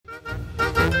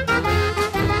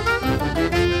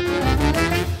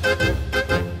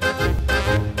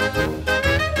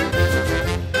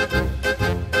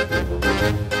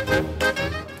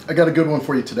I got a good one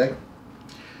for you today.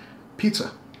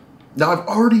 Pizza. Now, I've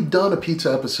already done a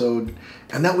pizza episode,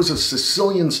 and that was a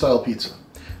Sicilian style pizza.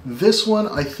 This one,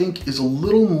 I think, is a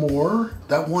little more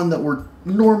that one that we're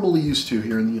normally used to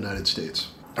here in the United States.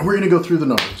 And we're gonna go through the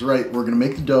numbers, right? We're gonna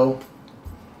make the dough,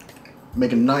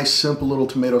 make a nice simple little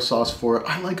tomato sauce for it.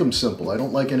 I like them simple. I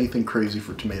don't like anything crazy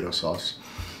for tomato sauce.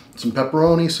 Some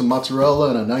pepperoni, some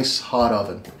mozzarella, and a nice hot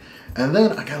oven. And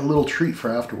then I got a little treat for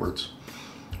afterwards.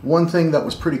 One thing that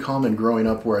was pretty common growing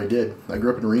up where I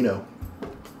grew up in Reno.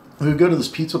 We would go to this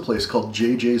pizza place called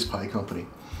JJ's Pie Company.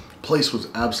 The place was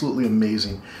absolutely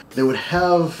amazing. They would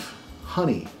have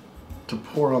honey to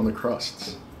pour on the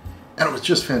crusts. And it was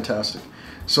just fantastic.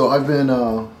 So I've been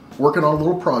working on a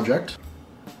little project.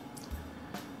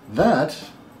 That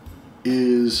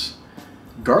is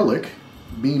garlic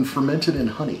being fermented in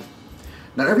honey.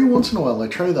 Now every once in a while I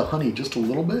try the honey just a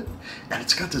little bit, and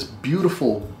it's got this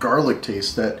beautiful garlic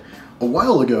taste that a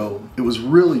while ago it was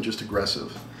really just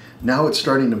aggressive. Now it's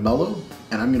starting to mellow,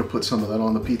 and I'm gonna put some of that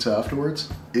on the pizza afterwards.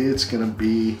 It's gonna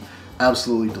be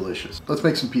absolutely delicious. Let's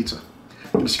make some pizza.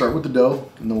 I'm gonna start with the dough,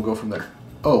 and then we'll go from there.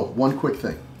 Oh, one quick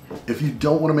thing. If you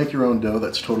don't wanna make your own dough,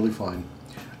 that's totally fine.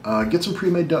 Get some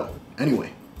pre-made dough.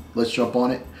 Anyway, let's jump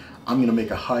on it. I'm gonna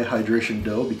make a high hydration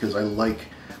dough because I like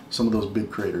some of those big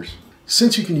craters.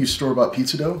 Since you can use store-bought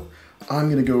pizza dough, I'm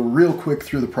gonna go real quick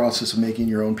through the process of making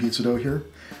your own pizza dough here.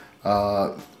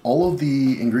 All of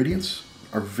the ingredients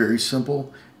are very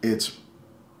simple. It's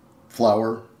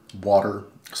flour, water,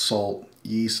 salt,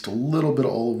 yeast, a little bit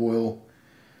of olive oil,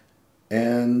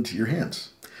 and your hands.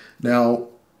 Now,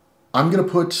 I'm gonna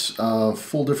put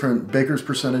full different baker's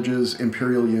percentages,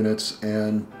 imperial units,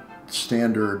 and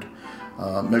standard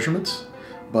measurements,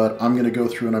 but I'm gonna go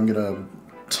through and I'm gonna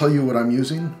tell you what I'm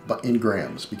using, but in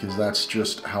grams, because that's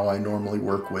just how I normally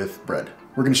work with bread.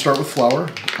 We're gonna start with flour.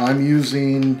 I'm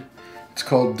using, it's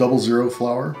called 00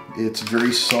 flour. It's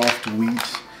very soft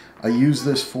wheat. I use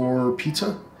this for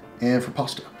pizza and for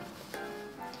pasta.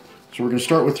 So we're gonna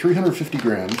start with 350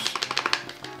 grams.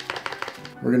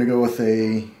 We're gonna go with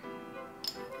a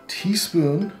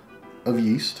teaspoon of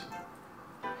yeast,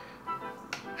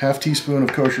 half teaspoon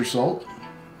of kosher salt,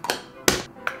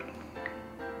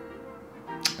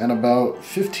 and about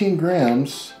 15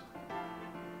 grams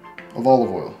of olive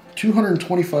oil,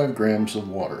 225 grams of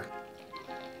water.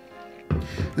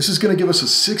 This is going to give us a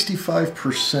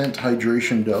 65%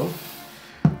 hydration dough,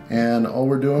 and all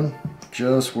we're doing,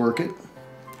 just work it,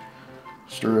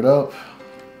 stir it up.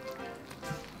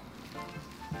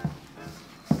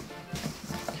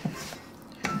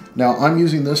 Now I'm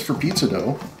using this for pizza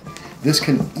dough. This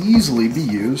can easily be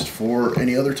used for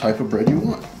any other type of bread you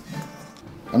want.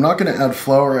 I'm not going to add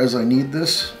flour as I need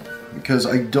this because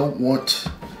I don't want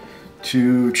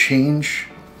to change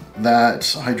that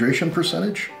hydration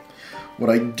percentage. What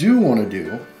I do want to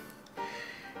do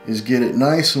is get it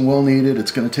nice and well kneaded.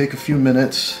 It's going to take a few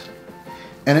minutes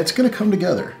and it's going to come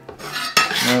together.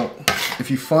 Now, if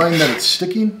you find that it's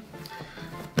sticking,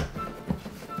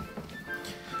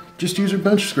 just use your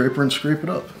bench scraper and scrape it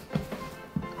up.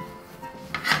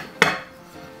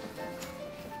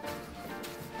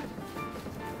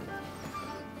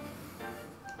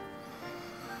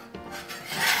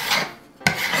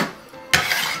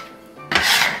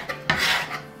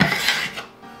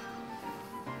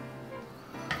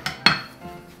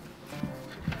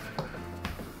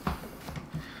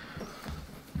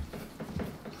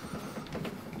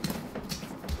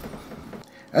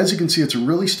 As you can see, it's a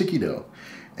really sticky dough.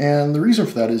 And the reason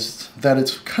for that is that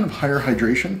it's kind of higher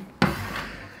hydration.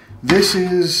 This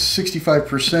is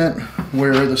 65%,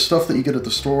 where the stuff that you get at the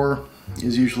store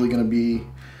is usually going to be,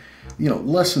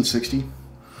 less than 60.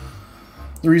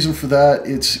 The reason for that,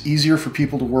 it's easier for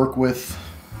people to work with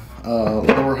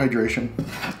lower hydration,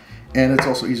 and it's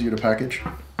also easier to package.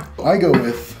 I go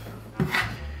with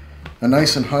a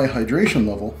nice and high hydration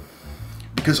level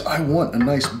because I want a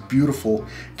nice, beautiful,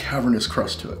 cavernous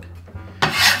crust to it.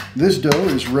 This dough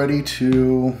is ready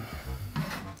to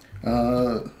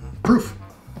proof.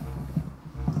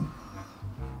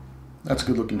 That's a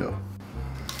good looking dough.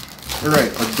 All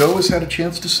right, our dough has had a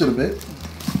chance to sit a bit.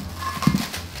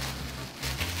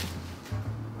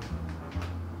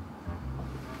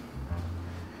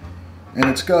 And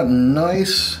it's gotten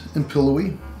nice and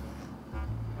pillowy.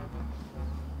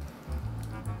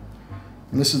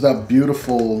 And this is that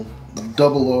beautiful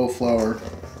 00 flour.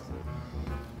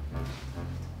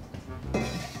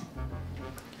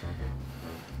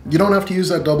 You don't have to use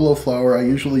that 00 flour. I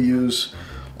usually use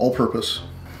all-purpose.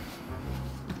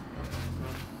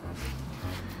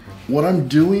 What I'm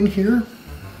doing here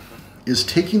is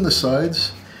taking the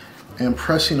sides and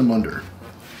pressing them under.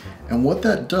 And what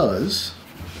that does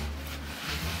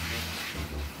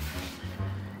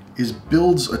is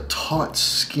builds a taut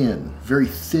skin, very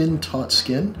thin, taut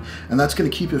skin, and that's going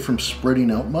to keep it from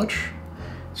spreading out much.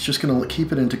 It's just going to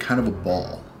keep it into kind of a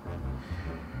ball.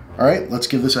 All right, let's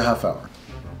give this a half hour.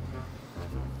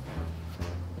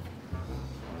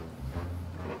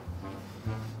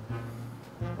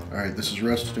 All right, this is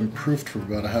rested and proofed for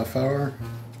about a half hour.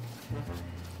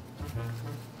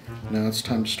 Now it's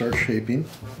time to start shaping.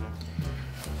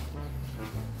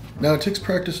 Now it takes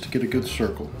practice to get a good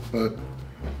circle, but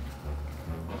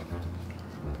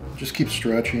just keep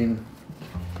stretching,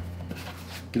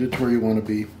 get it to where you want to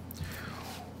be.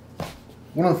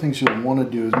 One of the things you'll want to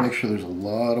do is make sure there's a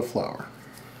lot of flour.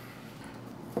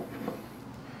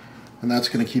 And that's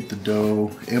going to keep the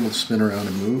dough able to spin around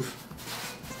and move.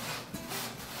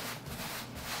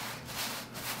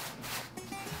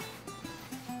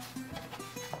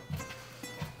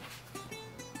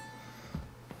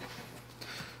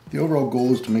 The overall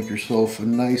goal is to make yourself a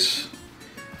nice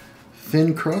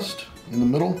thin crust in the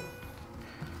middle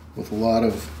with a lot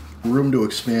of room to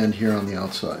expand here on the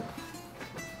outside.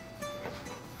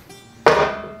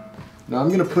 Now I'm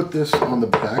going to put this on the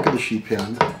back of the sheet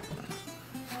pan.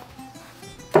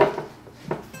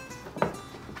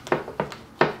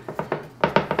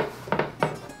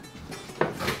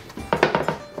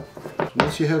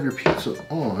 Once you have your pizza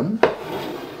on,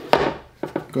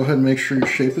 go ahead and make sure your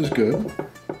shape is good.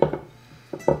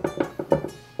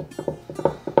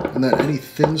 And that any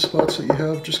thin spots that you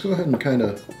have, just go ahead and kind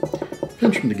of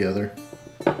pinch them together.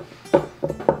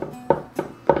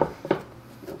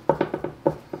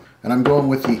 And I'm going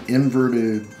with the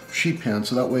inverted sheet pan,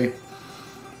 so that way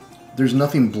there's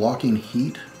nothing blocking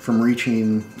heat from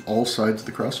reaching all sides of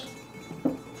the crust.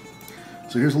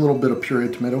 So here's a little bit of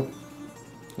pureed tomato,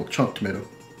 well, chunk tomato.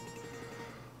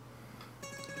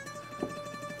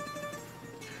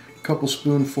 A couple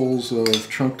spoonfuls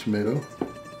of chunk tomato.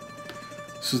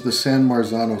 This is the San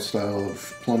Marzano style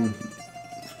of plum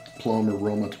or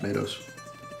Roma tomatoes.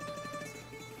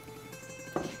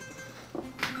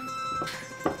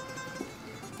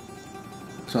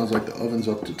 Sounds like the oven's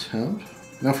up to temp.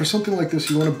 Now for something like this,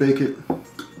 you want to bake it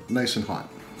nice and hot.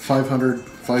 500,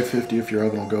 550 if your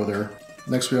oven will go there.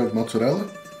 Next we have mozzarella.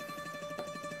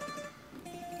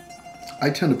 I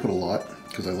tend to put a lot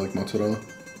because I like mozzarella.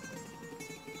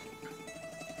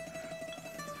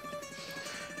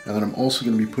 And then I'm also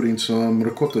going to be putting some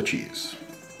ricotta cheese.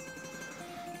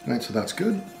 All right, so that's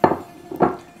good.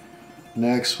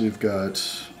 Next we've got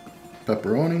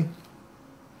pepperoni.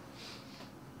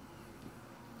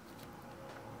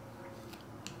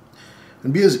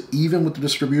 And be as even with the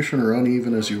distribution or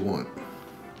uneven as you want.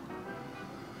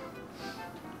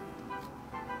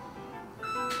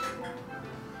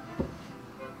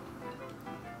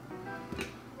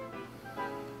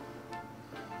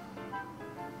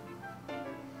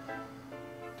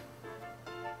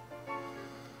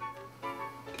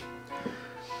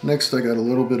 Next I got a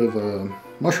little bit of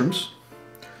mushrooms,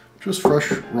 just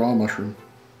fresh raw mushroom.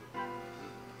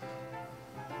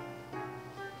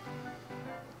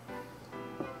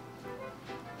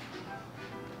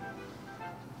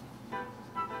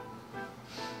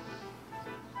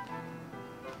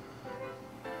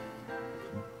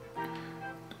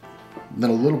 Then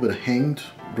a little bit of hanged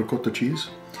ricotta cheese.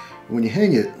 When you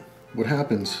hang it, what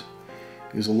happens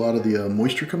is a lot of the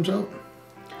moisture comes out.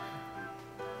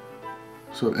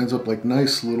 So it ends up like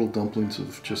nice little dumplings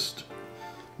of just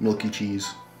milky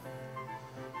cheese.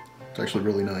 It's actually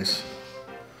really nice.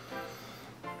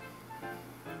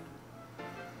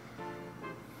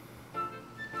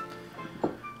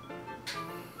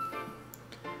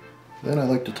 Then I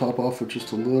like to top off with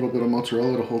just a little bit of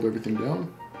mozzarella to hold everything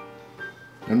down.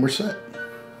 And we're set.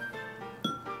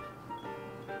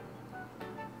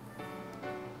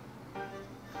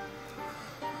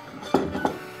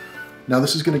 Now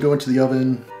this is going to go into the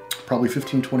oven probably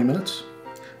 15-20 minutes.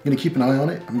 I'm going to keep an eye on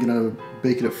it. I'm going to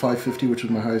bake it at 550, which is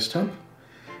my highest temp,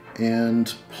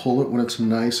 and pull it when it's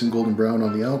nice and golden brown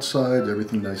on the outside,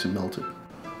 everything nice and melted.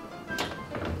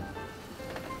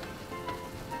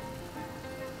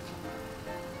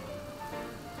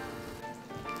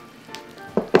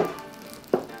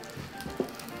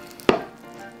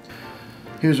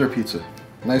 Here's our pizza.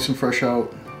 Nice and fresh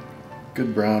out,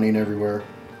 good browning everywhere.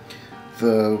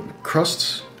 The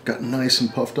crusts got nice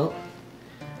and puffed up.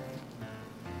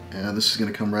 And this is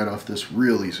going to come right off this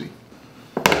real easy.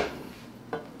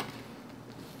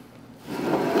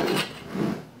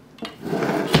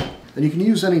 And you can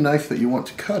use any knife that you want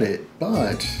to cut it,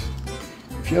 but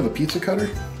if you have a pizza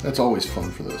cutter, that's always fun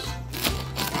for this.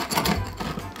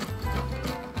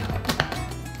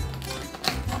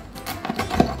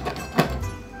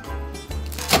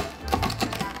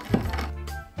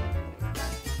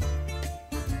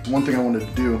 One thing I wanted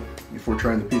to do before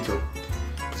trying the pizza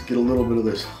is get a little bit of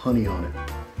this honey on it.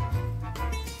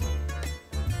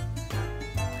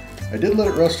 I did let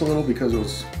it rest a little because it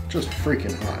was just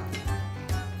freaking hot.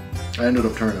 I ended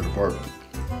up tearing it apart.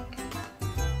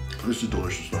 This is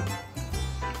delicious though.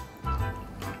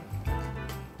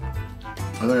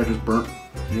 I think I just burnt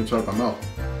the inside of my mouth.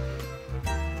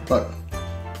 But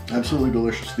absolutely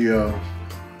delicious. The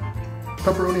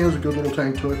pepperoni has a good little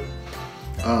tang to it.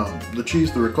 The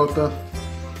cheese, the ricotta,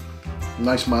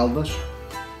 nice mildness.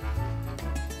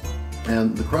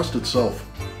 And the crust itself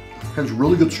has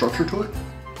really good structure to it,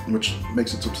 which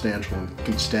makes it substantial and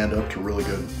can stand up to really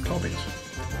good toppings.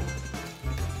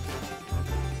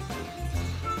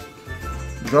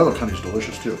 The garlic honey is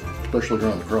delicious too, especially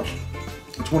around the crust.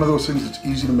 It's one of those things that's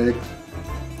easy to make.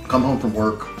 Come home from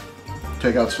work,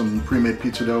 take out some pre-made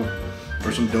pizza dough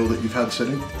or some dough that you've had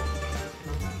sitting,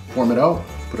 form it out,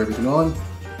 put everything on,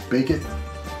 bake it.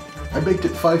 I baked it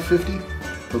 550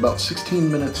 for about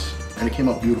 16 minutes and it came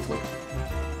out beautifully.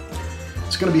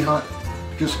 It's gonna be hot,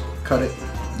 just cut it,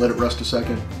 let it rest a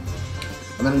second,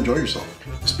 and then enjoy yourself.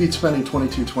 This beats spending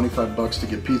 $22-25 to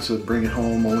get pizza, bring it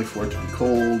home only for it to be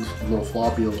cold, a little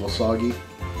floppy, a little soggy.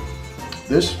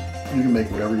 This, you can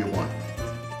make whatever you want.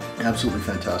 Absolutely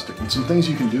fantastic. And some things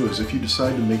you can do is if you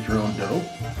decide to make your own dough,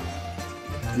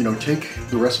 you know, take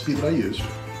the recipe that I used,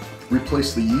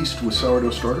 replace the yeast with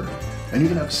sourdough starter, and you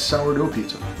can have sourdough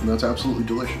pizza, and that's absolutely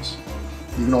delicious.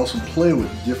 You can also play with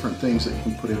different things that you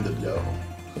can put in the dough.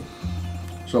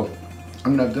 So,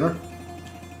 I'm gonna have dinner.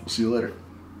 We'll see you later.